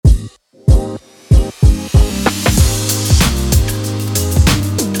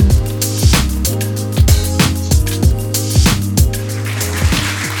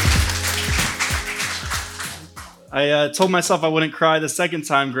I told myself I wouldn't cry the second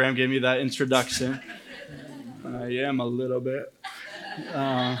time Graham gave me that introduction. I am a little bit.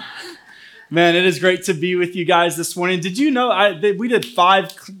 Man, it is great to be with you guys this morning. Did you know, we did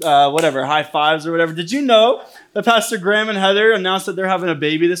 5, high fives or whatever. Did you know that Pastor Graham and Heather announced that they're having a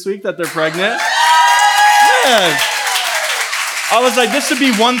baby this week, that they're pregnant? Yeah. I was like, this should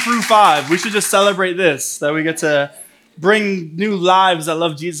be 1 through 5. We should just celebrate this, that we get to bring new lives that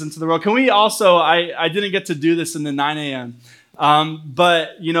love Jesus into the world. Can we also, I didn't get to do this in the 9 a.m.,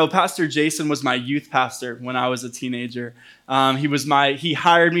 but, you know, Pastor Jason was my youth pastor when I was a teenager. He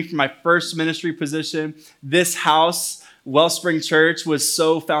hired me for my first ministry position. This house, Wellspring Church, was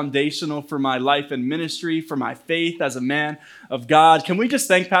so foundational for my life and ministry, for my faith as a man of God. Can we just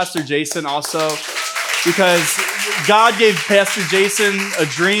thank Pastor Jason also? Because God gave Pastor Jason a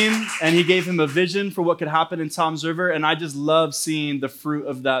dream and he gave him a vision for what could happen in Toms River. And I just love seeing the fruit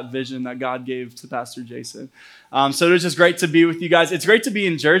of that vision that God gave to Pastor Jason. So it was just great to be with you guys. It's great to be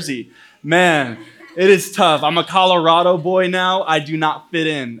in Jersey. Man, it is tough. I'm a Colorado boy now. I do not fit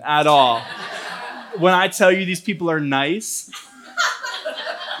in at all. When I tell you these people are nice,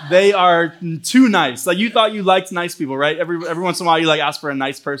 they are too nice. Like, you thought you liked nice people, right? Every once in a while, you like ask for a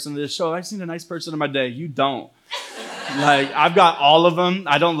nice person to this show. I've seen a nice person in my day. You don't. Like, I've got all of them.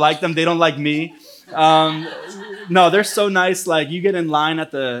 I don't like them. They don't like me. No, they're so nice. Like, you get in line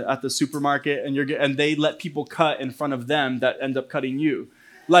at the supermarket and they let people cut in front of them that end up cutting you.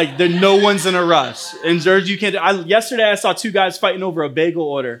 Like, no one's in a rush. In Jersey, you can't. Yesterday, I saw 2 guys fighting over a bagel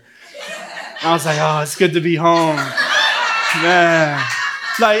order. And I was like, oh, it's good to be home. Man.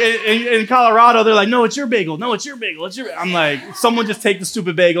 Like, in Colorado, they're like, no, it's your bagel. No, it's your bagel. I'm like, someone just take the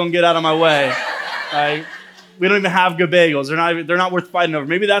stupid bagel and get out of my way. Like, we don't even have good bagels. They're not worth fighting over.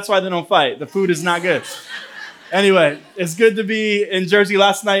 Maybe that's why they don't fight. The food is not good. Anyway, it's good to be in Jersey.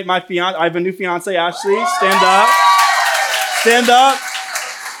 Last night, I have a new fiance, Ashley. Stand up. Stand up.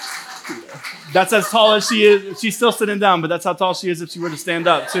 That's as tall as she is. She's still sitting down, but that's how tall she is if she were to stand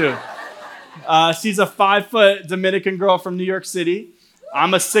up, too. She's a 5-foot Dominican girl from New York City.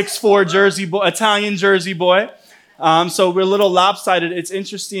 I'm a 6'4" Italian Jersey boy. So we're a little lopsided. It's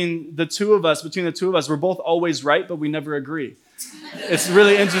interesting, between the two of us, we're both always right, but we never agree. It's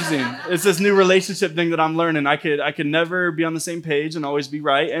really interesting. It's this new relationship thing that I'm learning. I could never be on the same page and always be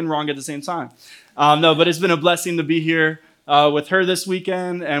right and wrong at the same time. But it's been a blessing to be here with her this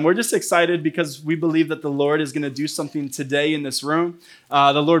weekend, and we're just excited because we believe that the Lord is going to do something today in this room.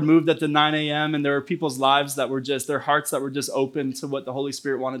 The Lord moved at the 9 a.m., and there were people's lives that were their hearts that were just open to what the Holy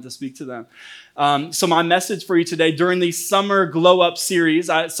Spirit wanted to speak to them. So my message for you today, during the Summer Glow Up series,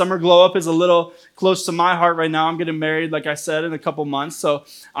 Summer Glow Up is a little close to my heart right now. I'm getting married, like I said, in a couple months, so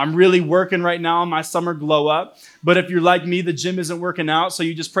I'm really working right now on my Summer Glow Up. But if you're like me, the gym isn't working out, so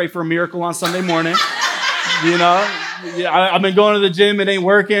you just pray for a miracle on Sunday morning. You know, I've been going to the gym. It ain't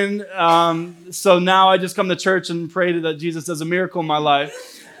working. So now I just come to church and pray that Jesus does a miracle in my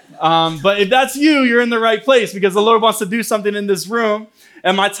life. But if that's you, you're in the right place because the Lord wants to do something in this room.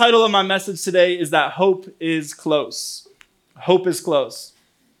 And my title of my message today is that hope is close. Hope is close.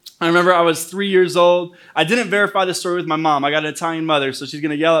 I remember I was 3 years old. I didn't verify this story with my mom. I got an Italian mother, so she's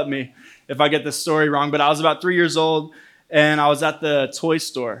going to yell at me if I get this story wrong. But I was about 3 years old, and I was at the toy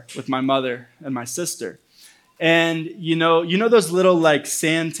store with my mother and my sister. And you know those little like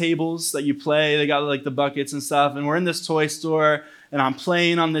sand tables that you play? They got like the buckets and stuff. And we're in this toy store, and I'm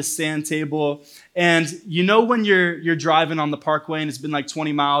playing on this sand table. And you know when you're driving on the parkway and it's been like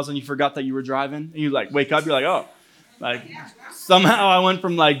 20 miles and you forgot that you were driving, and you like wake up, you're like, oh, like somehow I went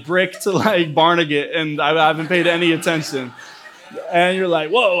from like Brick to like Barnegat, and I haven't paid any attention. And you're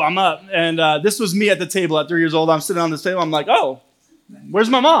like, whoa, I'm up. And this was me at the table at 3 years old. I'm sitting on this table. I'm like, oh, where's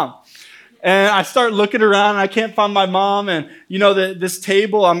my mom? And I start looking around, and I can't find my mom. And, you know, this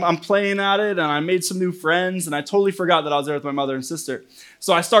table, I'm playing at it, and I made some new friends, and I totally forgot that I was there with my mother and sister.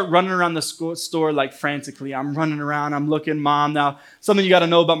 So I start running around the store, like, frantically. I'm running around. I'm looking, Mom. Now, something you got to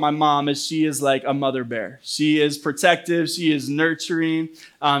know about my mom is she is like a mother bear. She is protective. She is nurturing.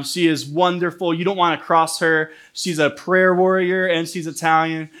 She is wonderful. You don't want to cross her. She's a prayer warrior, and she's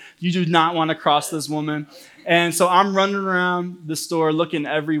Italian. You do not want to cross this woman. And so I'm running around the store looking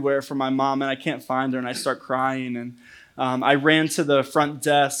everywhere for my mom, and I can't find her, and I start crying. And I ran to the front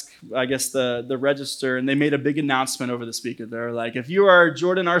desk, I guess the register, and they made a big announcement over the speaker. They're like, if you are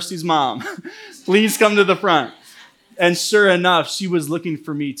Jordan Arce's mom, please come to the front. And sure enough, she was looking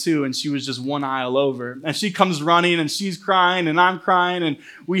for me too, and she was just one aisle over. And she comes running, and she's crying, and I'm crying, and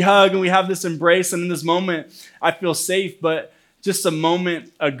we hug, and we have this embrace. And in this moment, I feel safe, but just a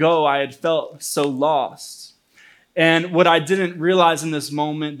moment ago, I had felt so lost. And what I didn't realize in this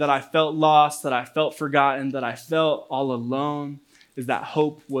moment, that I felt lost, that I felt forgotten, that I felt all alone, is that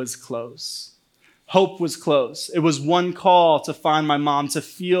hope was close. Hope was close. It was one call to find my mom, to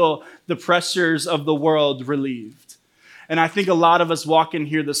feel the pressures of the world relieved. And I think a lot of us walk in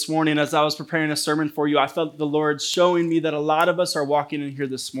here this morning, as I was preparing a sermon for you, I felt the Lord showing me that a lot of us are walking in here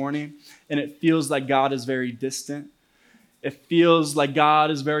this morning, and it feels like God is very distant. It feels like God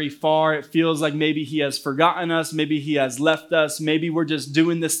is very far. It feels like maybe he has forgotten us. Maybe he has left us. Maybe we're just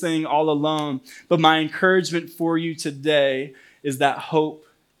doing this thing all alone. But my encouragement for you today is that hope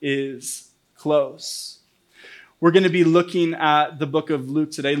is close. We're going to be looking at the book of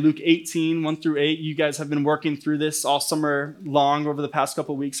Luke today, Luke 18, 1 through 8. You guys have been working through this all summer long, over the past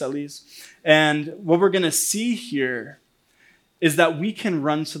couple of weeks at least. And what we're going to see here is that we can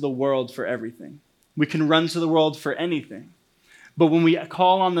run to the world for everything. We can run to the world for anything. But when we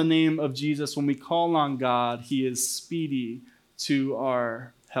call on the name of Jesus, when we call on God, he is speedy to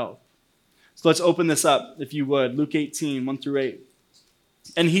our help. So let's open this up, if you would. Luke 18, 1 through 8.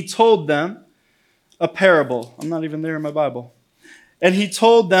 And he told them a parable. I'm not even there in my Bible. And he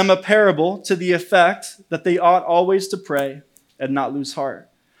told them a parable to the effect that they ought always to pray and not lose heart.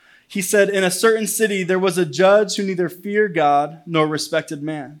 He said, in a certain city there was a judge who neither feared God nor respected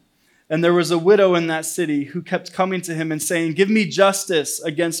man. And there was a widow in that city who kept coming to him and saying, give me justice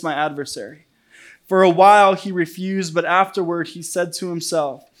against my adversary. For a while he refused, but afterward he said to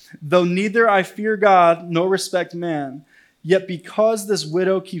himself, though neither I fear God nor respect man, yet because this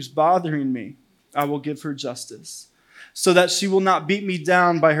widow keeps bothering me, I will give her justice, so that she will not beat me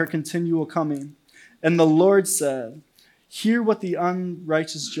down by her continual coming. And the Lord said, hear what the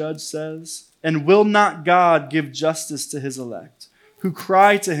unrighteous judge says, and will not God give justice to his elect, who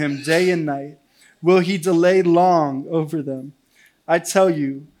cry to him day and night? Will he delay long over them? I tell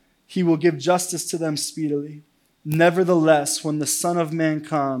you, he will give justice to them speedily. Nevertheless, when the Son of Man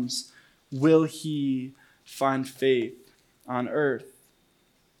comes, will he find faith on earth?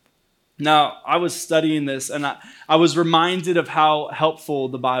 Now, I was studying this, and I was reminded of how helpful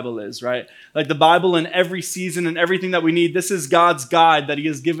the Bible is, right? Like the Bible in every season and everything that we need, this is God's guide that he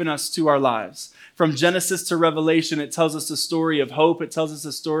has given us to our lives. From Genesis to Revelation, it tells us a story of hope. It tells us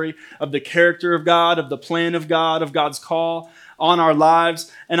a story of the character of God, of the plan of God, of God's call on our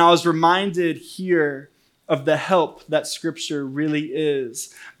lives. And I was reminded here of the help that Scripture really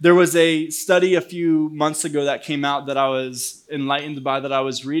is. There was a study a few months ago that came out that I was enlightened by, that I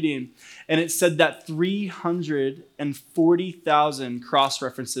was reading. And it said that 340,000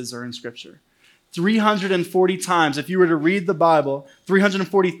 cross-references are in Scripture. 340 times. If you were to read the Bible,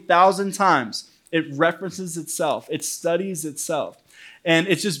 340,000 times, it references itself. It studies itself. And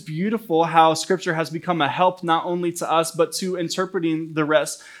it's just beautiful how Scripture has become a help not only to us, but to interpreting the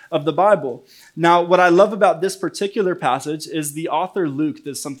rest of the Bible. Now, what I love about this particular passage is the author Luke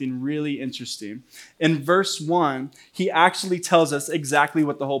does something really interesting. In verse 1, he actually tells us exactly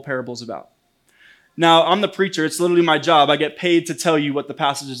what the whole parable is about. Now, I'm the preacher. It's literally my job. I get paid to tell you what the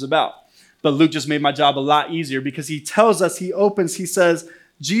passage is about. But Luke just made my job a lot easier because he tells us, he says,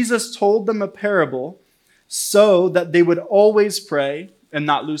 Jesus told them a parable so that they would always pray and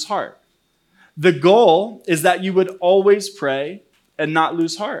not lose heart. The goal is that you would always pray and not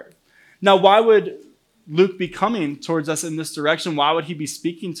lose heart. Now, why would Luke be coming towards us in this direction? Why would he be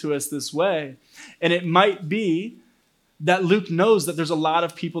speaking to us this way? And it might be that Luke knows that there's a lot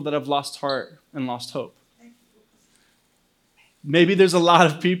of people that have lost heart and lost hope. Maybe there's a lot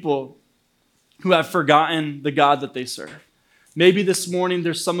of people who have forgotten the God that they serve. Maybe this morning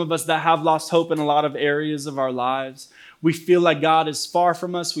there's some of us that have lost hope in a lot of areas of our lives. We feel like God is far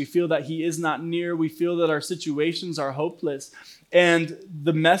from us. We feel that he is not near. We feel that our situations are hopeless. And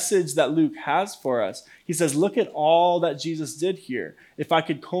the message that Luke has for us, he says, look at all that Jesus did here. If I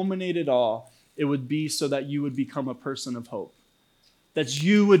could culminate it all, it would be so that you would become a person of hope. That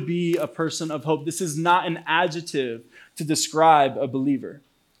you would be a person of hope. This is not an adjective to describe a believer.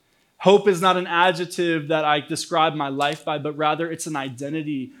 Hope is not an adjective that I describe my life by, but rather it's an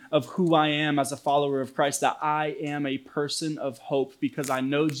identity of who I am as a follower of Christ, that I am a person of hope because I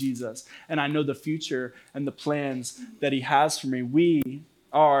know Jesus and I know the future and the plans that he has for me. We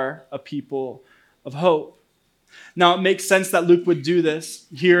are a people of hope. Now, it makes sense that Luke would do this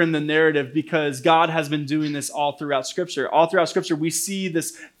here in the narrative because God has been doing this all throughout Scripture. All throughout Scripture, we see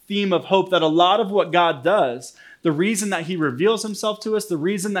this theme of hope, that a lot of what God does, the reason that he reveals himself to us, the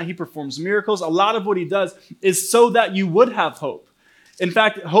reason that he performs miracles, a lot of what he does is so that you would have hope. In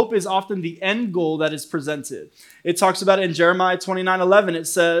fact, hope is often the end goal that is presented. It talks about it in Jeremiah 29:11. It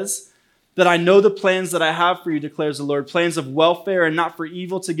says, That I know the plans that I have for you, declares the Lord, plans of welfare and not for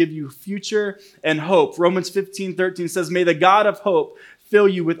evil, to give you future and hope. Romans 15:13 says, may the God of hope fill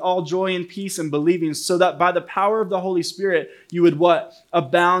you with all joy and peace in believing, so that by the power of the Holy Spirit you would what?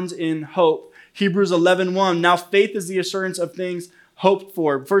 Abound in hope. Hebrews 11:1, now faith is the assurance of things hoped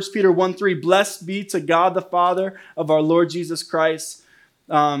for. 1 Peter 1:3, blessed be to God the Father of our Lord Jesus Christ.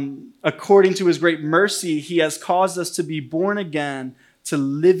 According to his great mercy, he has caused us to be born again to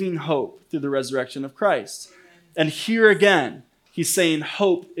living hope through the resurrection of Christ. And here again, he's saying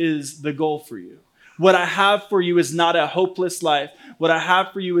hope is the goal for you. What I have for you is not a hopeless life. What I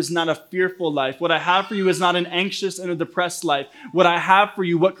have for you is not a fearful life. What I have for you is not an anxious and a depressed life. What I have for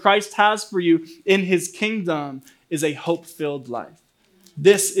you, what Christ has for you in his kingdom, is a hope-filled life.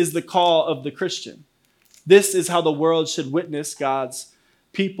 This is the call of the Christian. This is how the world should witness God's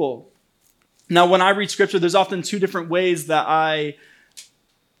people. Now, when I read Scripture, there's often two different ways that I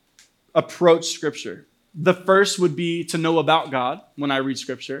approach Scripture. The first would be to know about God when I read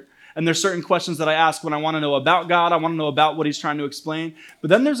Scripture. And there's certain questions that I ask when I want to know about God. I want to know about what he's trying to explain. But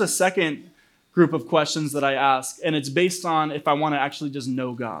then there's a second group of questions that I ask, and it's based on if I want to actually just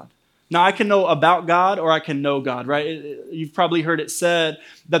know God. Now, I can know about God or I can know God, right? You've probably heard it said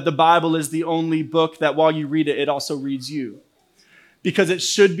that the Bible is the only book that while you read it, it also reads you. Because it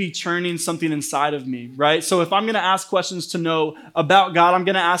should be churning something inside of me, right? So if I'm going to ask questions to know about God, I'm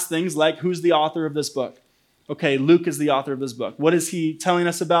going to ask things like, who's the author of this book? Okay, Luke is the author of this book. What is he telling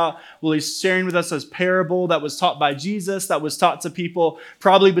us about? Well, he's sharing with us a parable that was taught by Jesus, that was taught to people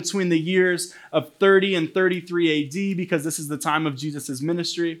probably between the years of 30 and 33 AD, because this is the time of Jesus'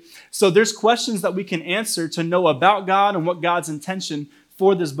 ministry. So there's questions that we can answer to know about God and what God's intention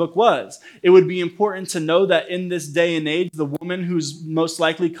for this book was. It would be important to know that in this day and age, the woman who's most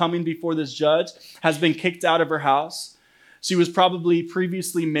likely coming before this judge has been kicked out of her house. She was probably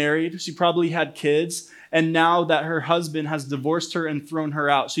previously married. She probably had kids. And now that her husband has divorced her and thrown her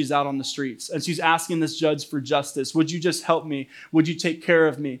out, she's out on the streets. And she's asking this judge for justice. Would you just help me? Would you take care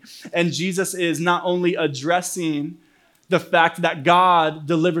of me? And Jesus is not only addressing the fact that God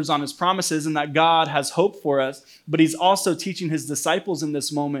delivers on his promises and that God has hope for us, but he's also teaching his disciples in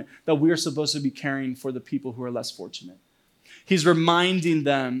this moment that we are supposed to be caring for the people who are less fortunate. He's reminding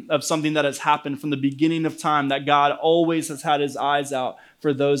them of something that has happened from the beginning of time, that God always has had his eyes out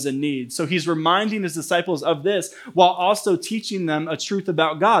for those in need. So he's reminding his disciples of this while also teaching them a truth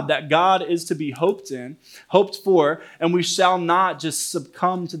about God, that God is to be hoped in, hoped for, and we shall not just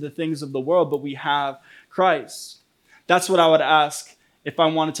succumb to the things of the world, but we have Christ. That's what I would ask if I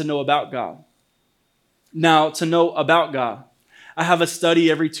wanted to know about God. Now, to know about God, I have a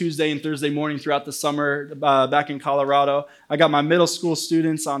study every Tuesday and Thursday morning throughout the summer back in Colorado. I got my middle school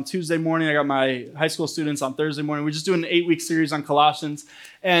students on Tuesday morning. I got my high school students on Thursday morning. We're just doing an 8-week series on Colossians.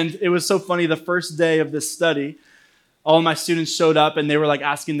 And it was so funny. The first day of this study, all of my students showed up and they were like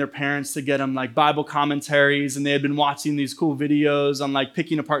asking their parents to get them like Bible commentaries. And they had been watching these cool videos on like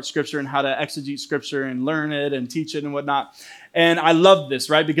picking apart Scripture and how to exegete Scripture and learn it and teach it and whatnot. And I loved this,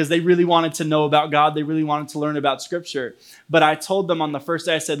 right? Because they really wanted to know about God. They really wanted to learn about Scripture. But I told them on the first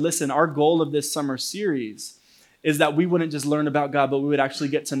day, I said, listen, our goal of this summer series is that we wouldn't just learn about God, but we would actually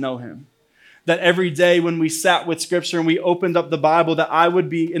get to know him. That every day when we sat with Scripture and we opened up the Bible, that I would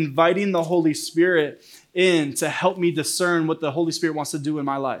be inviting the Holy Spirit in to help me discern what the Holy Spirit wants to do in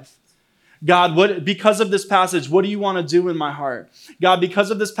my life. God, because of this passage, what do you want to do in my heart? God,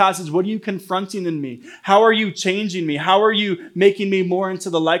 because of this passage, what are you confronting in me? How are you changing me? How are you making me more into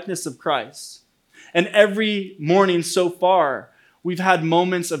the likeness of Christ? And every morning so far, we've had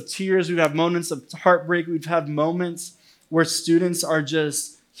moments of tears. We've had moments of heartbreak. We've had moments where students are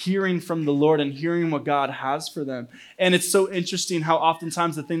just hearing from the Lord and hearing what God has for them. And it's so interesting how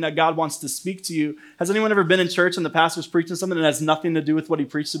oftentimes the thing that God wants to speak to you, has anyone ever been in church and the pastor's preaching something and it has nothing to do with what he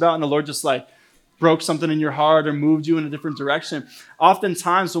preached about and the Lord just like broke something in your heart or moved you in a different direction?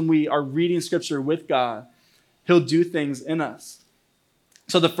 Oftentimes when we are reading Scripture with God, he'll do things in us.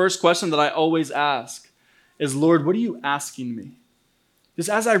 So the first question that I always ask is, Lord, what are you asking me? Just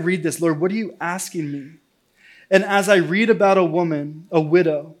as I read this, Lord, what are you asking me? And as I read about a woman, a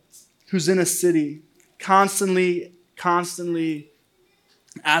widow, who's in a city, constantly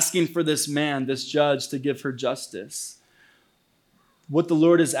asking for this man, this judge, to give her justice, what the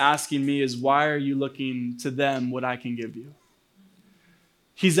Lord is asking me is, why are you looking to them what I can give you?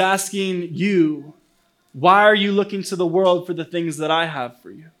 He's asking you, why are you looking to the world for the things that I have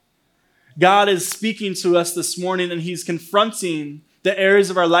for you? God is speaking to us this morning, and he's confronting the areas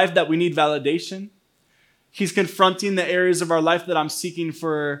of our life that we need validation. He's confronting the areas of our life that I'm seeking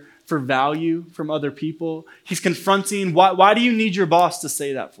for value from other people. He's confronting, why do you need your boss to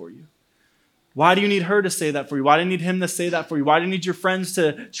say that for you? Why do you need her to say that for you? Why do you need him to say that for you? Why do you need your friends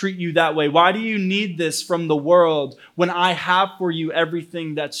to treat you that way? Why do you need this from the world when I have for you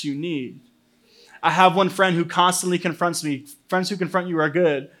everything that you need? I have one friend who constantly confronts me. Friends who confront you are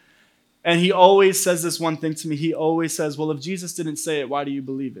good. And he always says this one thing to me. He always says, well, if Jesus didn't say it, why do you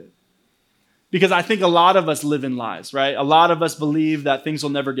believe it? Because I think a lot of us live in lies, right? A lot of us believe that things will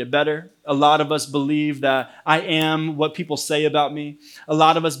never get better. A lot of us believe that I am what people say about me. A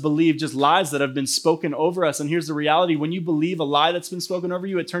lot of us believe just lies that have been spoken over us. And here's the reality. When you believe a lie that's been spoken over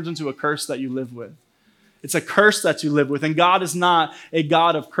you, it turns into a curse that you live with. It's a curse that you live with. And God is not a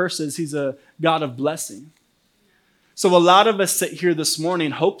God of curses. He's a God of blessing. So a lot of us sit here this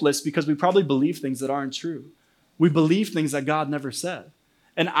morning hopeless because we probably believe things that aren't true. We believe things that God never said.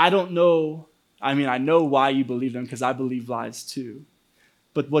 And I know why you believe them because I believe lies too.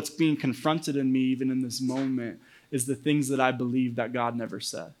 But what's being confronted in me, even in this moment, is the things that I believe that God never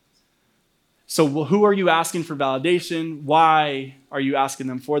said. So who are you asking for validation? Why are you asking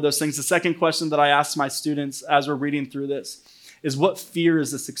them for those things? The second question that I ask my students as we're reading through this is, what fear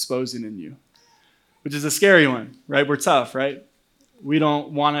is this exposing in you? Which is a scary one, right? We're tough, right? We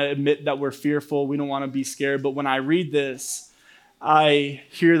don't want to admit that we're fearful. We don't want to be scared. But when I read this, I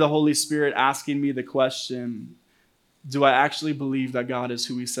hear the Holy Spirit asking me the question, do I actually believe that God is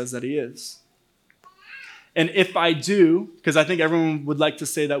who he says that he is? And if I do, because I think everyone would like to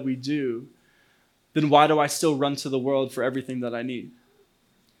say that we do, then why do I still run to the world for everything that I need?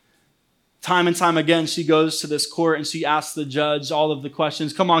 Time and time again, she goes to this court and she asks the judge all of the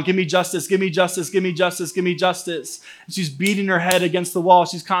questions. Come on, give me justice, give me justice, give me justice, give me justice. And she's beating her head against the wall.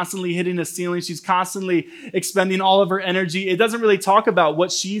 She's constantly hitting the ceiling. She's constantly expending all of her energy. It doesn't really talk about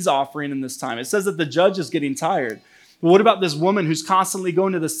what she's offering in this time. It says that the judge is getting tired. But what about this woman who's constantly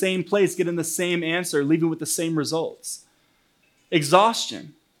going to the same place, getting the same answer, leaving with the same results?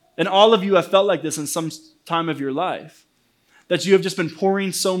 Exhaustion. And all of you have felt like this in some time of your life, that you have just been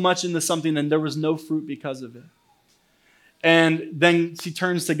pouring so much into something and there was no fruit because of it. And then she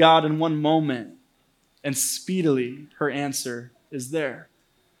turns to God in one moment and speedily her answer is there.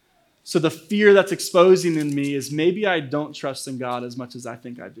 So the fear that's exposing in me is maybe I don't trust in God as much as I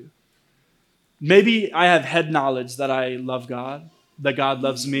think I do. Maybe I have head knowledge that I love God, that God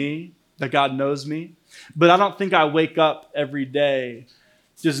loves me, that God knows me, but I don't think I wake up every day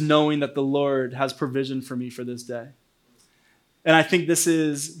just knowing that the Lord has provision for me for this day. And I think this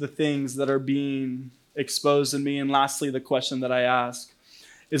is the things that are being exposed in me. And lastly, the question that I ask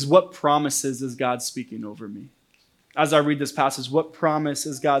is, what promises is God speaking over me? As I read this passage, what promise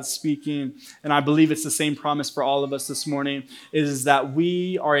is God speaking? And I believe it's the same promise for all of us this morning, is that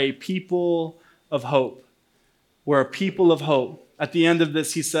we are a people of hope. We're a people of hope. At the end of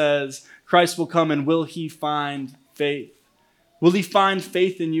this, he says, Christ will come and will he find faith? Will he find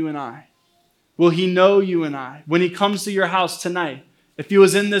faith in you and I? Will he know you and I? When he comes to your house tonight, if he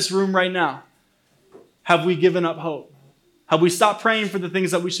was in this room right now, have we given up hope? Have we stopped praying for the things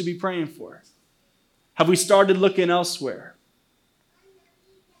that we should be praying for? Have we started looking elsewhere?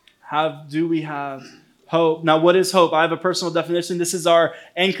 Do we have hope? Now, what is hope? I have a personal definition. This is our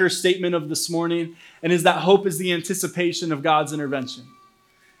anchor statement of this morning, and is that hope is the anticipation of God's intervention.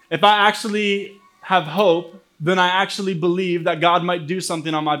 If I actually have hope, then I actually believe that God might do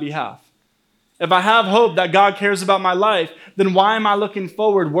something on my behalf. If I have hope that God cares about my life, then why am I looking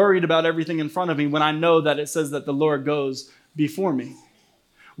forward, worried about everything in front of me when I know that it says that the Lord goes before me?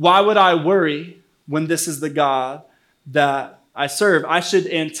 Why would I worry when this is the God that I serve? I should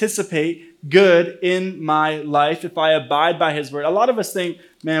anticipate good in my life if I abide by his word. A lot of us think,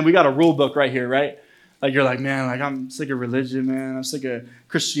 man, we got a rule book right here, right? Like you're like, man, like I'm sick of religion, man. I'm sick of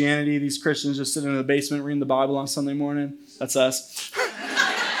Christianity. These Christians just sitting in the basement reading the Bible on Sunday morning. That's us.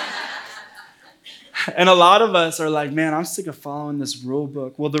 And a lot of us are like, man, I'm sick of following this rule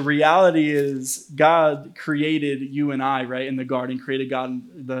book. Well, the reality is God created you and I, right, in the garden, created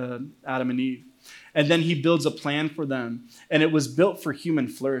Adam and Eve. And then he builds a plan for them. And it was built for human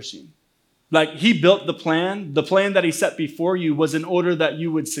flourishing. Like he built the plan that he set before you was in order that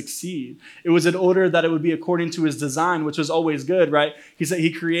you would succeed. It was in order that it would be according to his design, which was always good, right? He said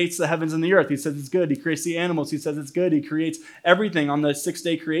he creates the heavens and the earth. He says it's good. He creates the animals. He says it's good. He creates everything on the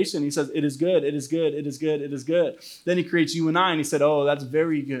 6-day creation. He says it is good. It is good. It is good. It is good. Then he creates you and I, and he said, oh, that's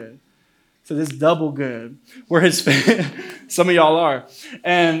very good. So this double good. We're his some of y'all are.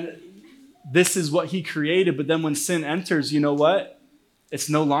 And this is what he created. But then when sin enters, you know what? It's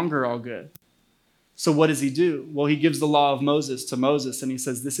no longer all good. So what does he do? Well, he gives the law of Moses to Moses, and he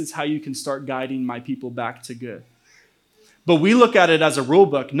says, this is how you can start guiding my people back to good. But we look at it as a rule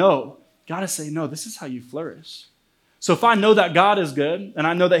book. No, God is saying, no, this is how you flourish. So if I know that God is good and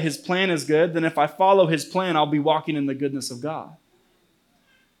I know that his plan is good, then if I follow his plan, I'll be walking in the goodness of God.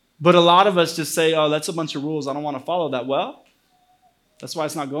 But a lot of us just say, oh, that's a bunch of rules. I don't want to follow that. Well, that's why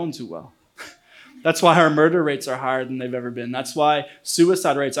it's not going too well. That's why our murder rates are higher than they've ever been. That's why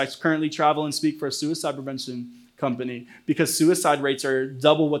suicide rates, I currently travel and speak for a suicide prevention company because suicide rates are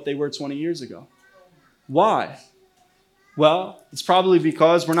double what they were 20 years ago. Why? Well, it's probably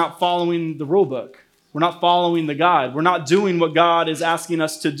because we're not following the rule book. We're not following the guide. We're not doing what God is asking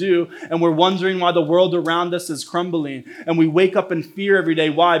us to do. And we're wondering why the world around us is crumbling. And we wake up in fear every day.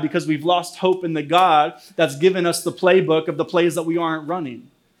 Why? Because we've lost hope in the God that's given us the playbook of the plays that we aren't running.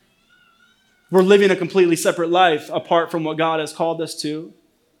 We're living a completely separate life apart from what God has called us to.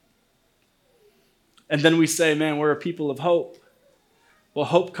 And then we say, man, we're a people of hope. Well,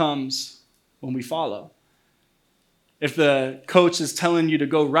 hope comes when we follow. If the coach is telling you to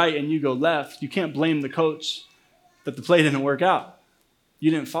go right and you go left, you can't blame the coach that the play didn't work out.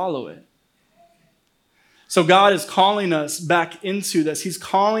 You didn't follow it. So God is calling us back into this. He's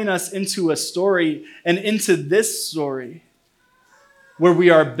calling us into a story and into this story where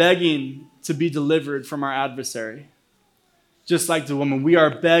we are begging to be delivered from our adversary. Just like the woman, we are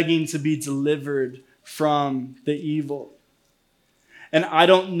begging to be delivered from the evil. And I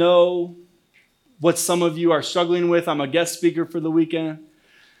don't know what some of you are struggling with. I'm a guest speaker for the weekend.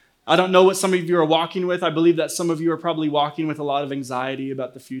 I don't know what some of you are walking with. I believe that some of you are probably walking with a lot of anxiety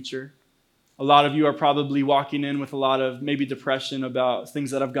about the future. A lot of you are probably walking in with a lot of maybe depression about things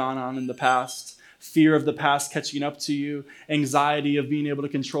that have gone on in the past, fear of the past catching up to you, anxiety of being able to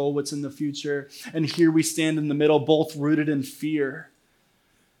control what's in the future. And here we stand in the middle, both rooted in fear.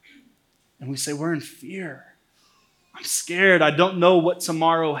 And we say, we're in fear. I'm scared. I don't know what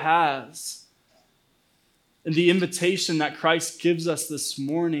tomorrow has. And the invitation that Christ gives us this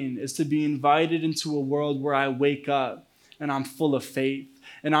morning is to be invited into a world where I wake up and I'm full of faith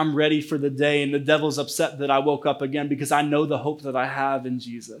and I'm ready for the day. And the devil's upset that I woke up again because I know the hope that I have in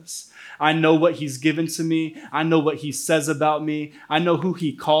Jesus. I know what he's given to me. I know what he says about me. I know who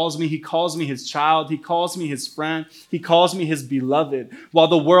he calls me. He calls me his child. He calls me his friend. He calls me his beloved. While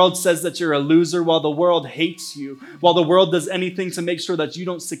the world says that you're a loser, while the world hates you, while the world does anything to make sure that you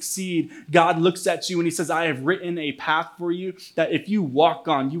don't succeed, God looks at you and he says, I have written a path for you that if you walk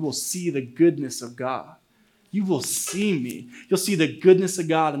on, you will see the goodness of God. You will see me. You'll see the goodness of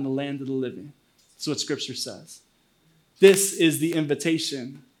God in the land of the living. That's what Scripture says. This is the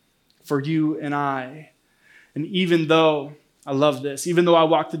invitation for you and I. And even though, I love this, even though I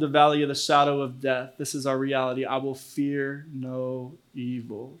walk through the valley of the shadow of death, this is our reality, I will fear no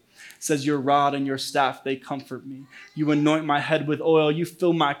evil. It says, your rod and your staff, they comfort me. You anoint my head with oil. You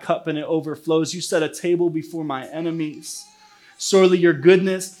fill my cup and it overflows. You set a table before my enemies. Surely your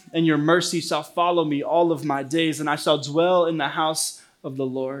goodness and your mercy shall follow me all of my days, and I shall dwell in the house of the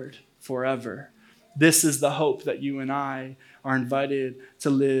Lord forever. This is the hope that you and I are invited to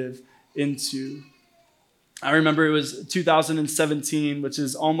live into. I remember it was 2017, which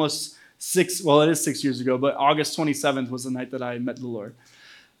is almost it is 6 years ago, but August 27th was the night that I met the Lord.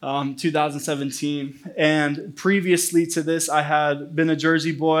 2017. And previously to this, I had been a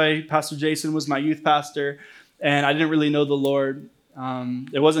Jersey boy. Pastor Jason was my youth pastor. And I didn't really know the Lord.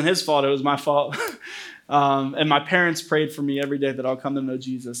 It wasn't his fault. It was my fault. And my parents prayed for me every day that I'll come to know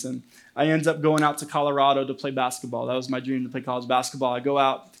Jesus. And I ended up going out to Colorado to play basketball. That was my dream, to play college basketball. I go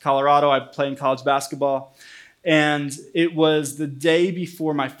out to Colorado. I play in college basketball. And it was the day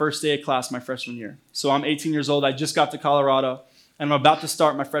before my first day of class my freshman year. So I'm 18 years old. I just got to Colorado. And I'm about to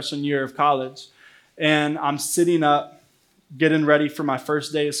start my freshman year of college. And I'm sitting up, getting ready for my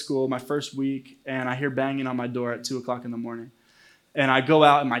first day of school, my first week, and I hear banging on my door at 2 o'clock in the morning. And I go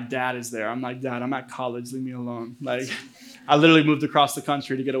out and my dad is there. I'm like, Dad, I'm at college, leave me alone. Like, I literally moved across the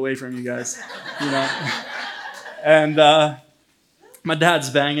country to get away from you guys, you know? And my dad's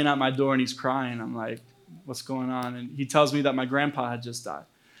banging at my door and he's crying. I'm like, what's going on? And he tells me that my grandpa had just died.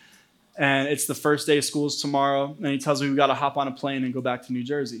 And it's the first day of school tomorrow. And he tells me we got to hop on a plane and go back to New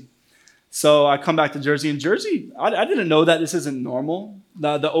Jersey. So I come back to Jersey. And Jersey, I didn't know that this isn't normal,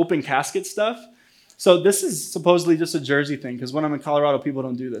 the open casket stuff. So this is supposedly just a Jersey thing, because when I'm in Colorado, people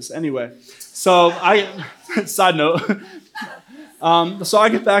don't do this. Anyway, so side note. So I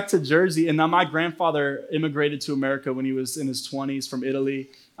get back to Jersey, and now my grandfather immigrated to America when he was in his 20s from Italy.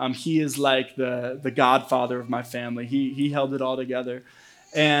 He is like the godfather of my family. He held it all together.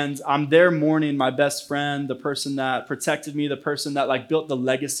 And I'm there mourning my best friend, the person that protected me, the person that like built the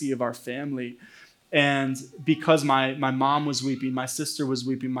legacy of our family. And because my mom was weeping, my sister was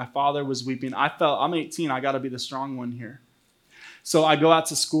weeping, my father was weeping, I felt, I'm 18, I got to be the strong one here. So I go out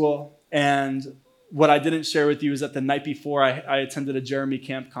to school, and what I didn't share with you is that the night before, I attended a Jeremy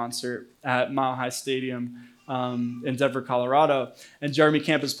Camp concert at Mile High Stadium in Denver, Colorado. And Jeremy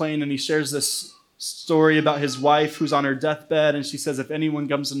Camp is playing, and he shares this story about his wife who's on her deathbed. And she says, if anyone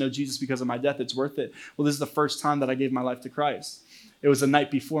comes to know Jesus because of my death, it's worth it. Well, this is the first time that I gave my life to Christ. It was the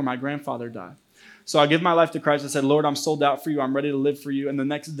night before my grandfather died. So I give my life to Christ. I said, Lord, I'm sold out for you. I'm ready to live for you. And the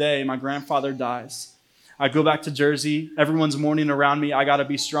next day, my grandfather dies. I go back to Jersey. Everyone's mourning around me. I got to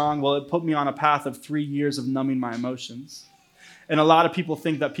be strong. Well, it put me on a path of 3 years of numbing my emotions. And a lot of people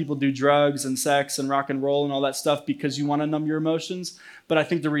think that people do drugs and sex and rock and roll and all that stuff because you want to numb your emotions. But I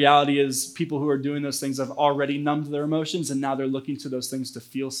think the reality is people who are doing those things have already numbed their emotions, and now they're looking to those things to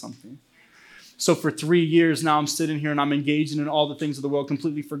feel something. So for 3 years now, I'm sitting here and I'm engaging in all the things of the world,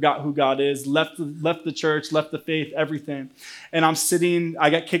 completely forgot who God is, left the church, left the faith, everything. And I'm sitting, I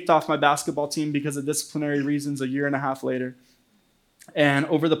got kicked off my basketball team because of disciplinary reasons a year and a half later. And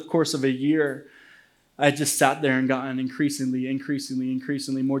over the course of a year, I just sat there and gotten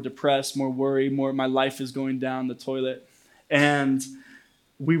increasingly more depressed, more worried, my life is going down the toilet. And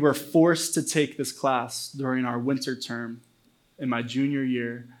we were forced to take this class during our winter term in my junior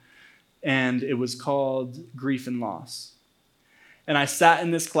year. And it was called Grief and Loss. And I sat in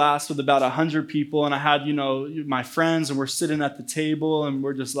this class with about 100 people, and I had, my friends, and we're sitting at the table, and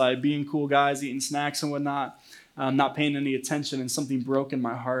we're just like being cool guys, eating snacks and whatnot, not paying any attention, and something broke in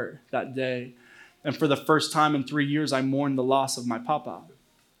my heart that day. And for the first time in 3 years, I mourned the loss of my papa.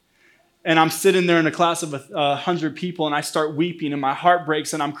 And I'm sitting there in a class of 100 people, and I start weeping, and my heart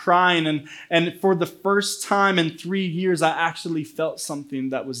breaks, and I'm crying. And for the first time in 3 years, I actually felt something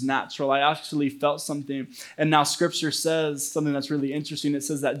that was natural. I actually felt something. And now Scripture says something that's really interesting. It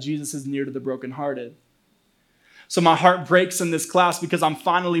says that Jesus is near to the brokenhearted. So my heart breaks in this class because I'm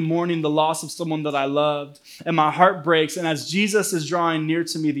finally mourning the loss of someone that I loved. And my heart breaks. And as Jesus is drawing near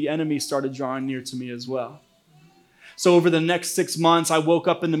to me, the enemy started drawing near to me as well. So over the next 6 months, I woke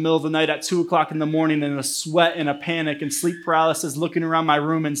up in the middle of the night at 2 o'clock in the morning in a sweat and a panic and sleep paralysis, looking around my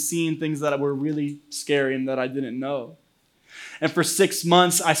room and seeing things that were really scary and that I didn't know. And for 6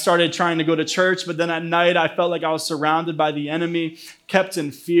 months, I started trying to go to church, but then at night, I felt like I was surrounded by the enemy, kept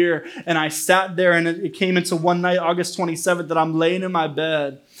in fear. And I sat there, and it came into one night, August 27th, that I'm laying in my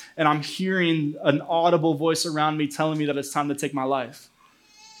bed, and I'm hearing an audible voice around me telling me that it's time to take my life.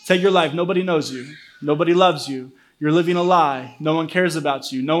 Take your life. Nobody knows you. Nobody loves you. You're living a lie. No one cares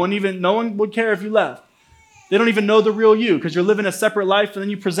about you. No one would care if you left. They don't even know the real you because you're living a separate life, and then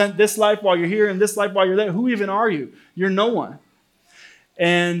you present this life while you're here and this life while you're there. Who even are you? You're no one.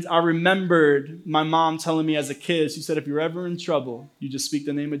 And I remembered my mom telling me as a kid, she said, if you're ever in trouble, you just speak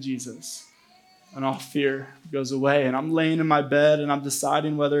the name of Jesus and all fear goes away. And I'm laying in my bed and I'm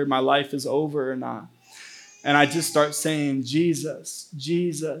deciding whether my life is over or not. And I just start saying, Jesus,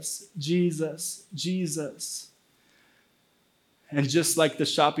 Jesus, Jesus, Jesus. And just like the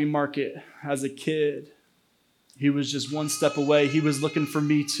shopping market as a kid, he was just one step away. He was looking for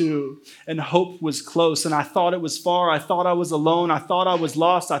me too. And hope was close. And I thought it was far. I thought I was alone. I thought I was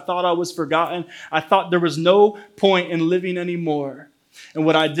lost. I thought I was forgotten. I thought there was no point in living anymore. And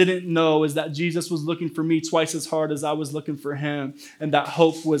what I didn't know is that Jesus was looking for me twice as hard as I was looking for him. And that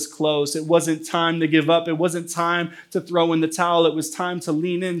hope was close. It wasn't time to give up. It wasn't time to throw in the towel. It was time to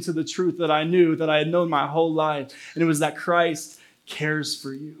lean into the truth that I knew, that I had known my whole life. And it was that Christ cares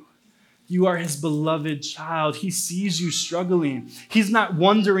for you. You are his beloved child. He sees you struggling. He's not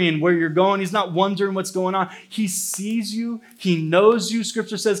wondering where you're going. He's not wondering what's going on. He sees you. He knows you.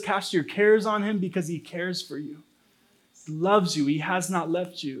 Scripture says, cast your cares on him because he cares for you. He loves you. He has not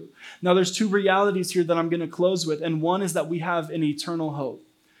left you. Now, there's two realities here that I'm going to close with. And one is that we have an eternal hope.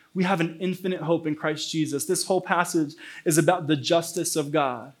 We have an infinite hope in Christ Jesus. This whole passage is about the justice of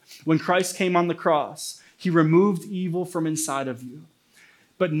God. When Christ came on the cross, he removed evil from inside of you.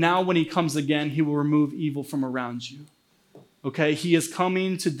 But now when he comes again, he will remove evil from around you. Okay? He is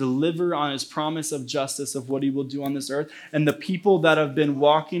coming to deliver on his promise of justice of what he will do on this earth. And the people that have been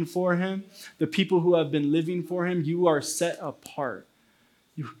walking for him, the people who have been living for him, you are set apart.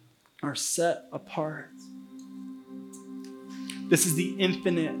 You are set apart. This is the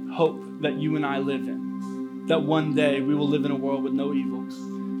infinite hope that you and I live in. That one day we will live in a world with no evil,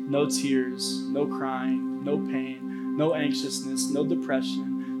 no tears, no crying, no pain, no anxiousness, no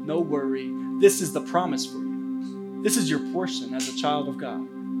depression, no worry. This is the promise for you. This is your portion as a child of God.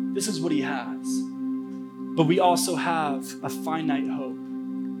 This is what he has. But we also have a finite hope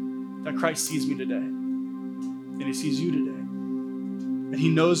that Christ sees me today. And he sees you today. And he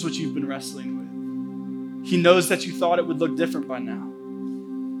knows what you've been wrestling with. He knows that you thought it would look different by now.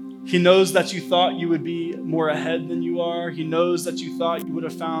 He knows that you thought you would be more ahead than you are. He knows that you thought you would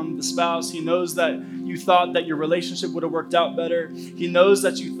have found the spouse. He knows that you thought that your relationship would have worked out better. He knows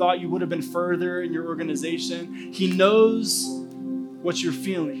that you thought you would have been further in your organization. He knows what you're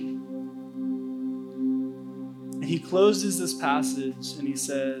feeling. And he closes this passage and he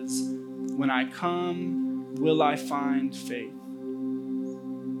says, when I come, will I find faith?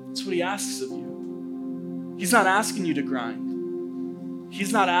 That's what he asks of you. He's not asking you to grind.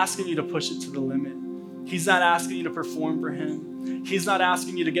 He's not asking you to push it to the limit. He's not asking you to perform for him. He's not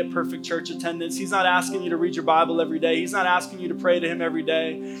asking you to get perfect church attendance. He's not asking you to read your Bible every day. He's not asking you to pray to him every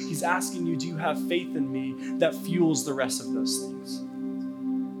day. He's asking you, do you have faith in me that fuels the rest of those things?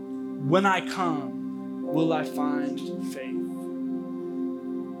 When I come, will I find faith?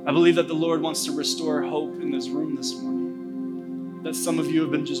 I believe that the Lord wants to restore hope in this room this morning. That some of you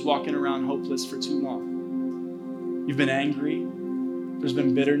have been just walking around hopeless for too long. You've been angry. There's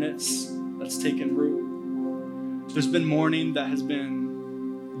been bitterness that's taken root. There's been mourning that has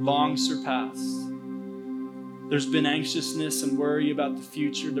been long surpassed. There's been anxiousness and worry about the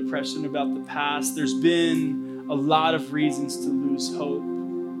future, depression about the past. There's been a lot of reasons to lose hope.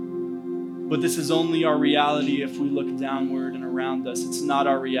 But this is only our reality if we look downward and around us. It's not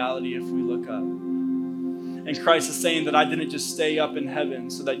our reality if we look up. And Christ is saying that I didn't just stay up in heaven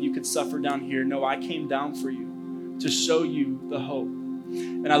so that you could suffer down here. No, I came down for you to show you the hope.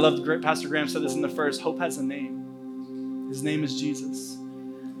 And I love Pastor Graham said this in the first, hope has a name. His name is Jesus.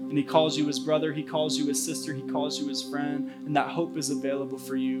 And he calls you his brother, he calls you his sister, he calls you his friend, and that hope is available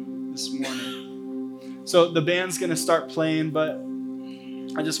for you this morning. So the band's going to start playing, but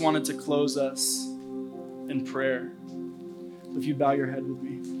I just wanted to close us in prayer. If you bow your head with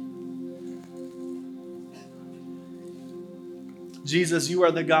me. Jesus, you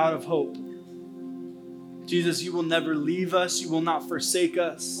are the God of hope. Jesus, you will never leave us. You will not forsake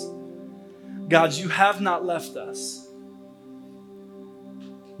us. God, you have not left us.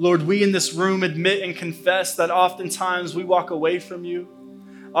 Lord, we in this room admit and confess that oftentimes we walk away from you.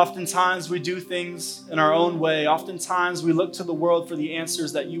 Oftentimes we do things in our own way. Oftentimes we look to the world for the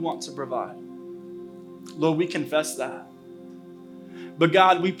answers that you want to provide. Lord, we confess that. But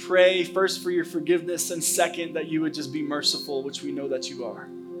God, we pray first for your forgiveness and second that you would just be merciful, which we know that you are.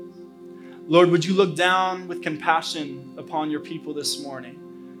 Lord, would you look down with compassion upon your people this morning?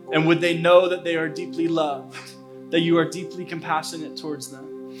 And would they know that they are deeply loved, that you are deeply compassionate towards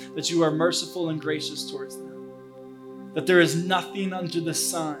them, that you are merciful and gracious towards them, that there is nothing under the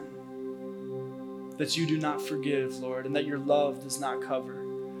sun that you do not forgive, Lord, and that your love does not cover.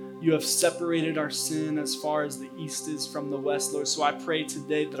 You have separated our sin as far as the east is from the west, Lord. So I pray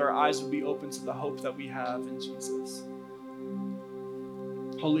today that our eyes would be open to the hope that we have in Jesus.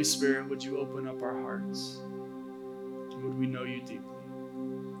 Holy Spirit, would you open up our hearts? And would we know you deeply?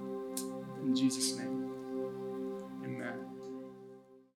 In Jesus' name.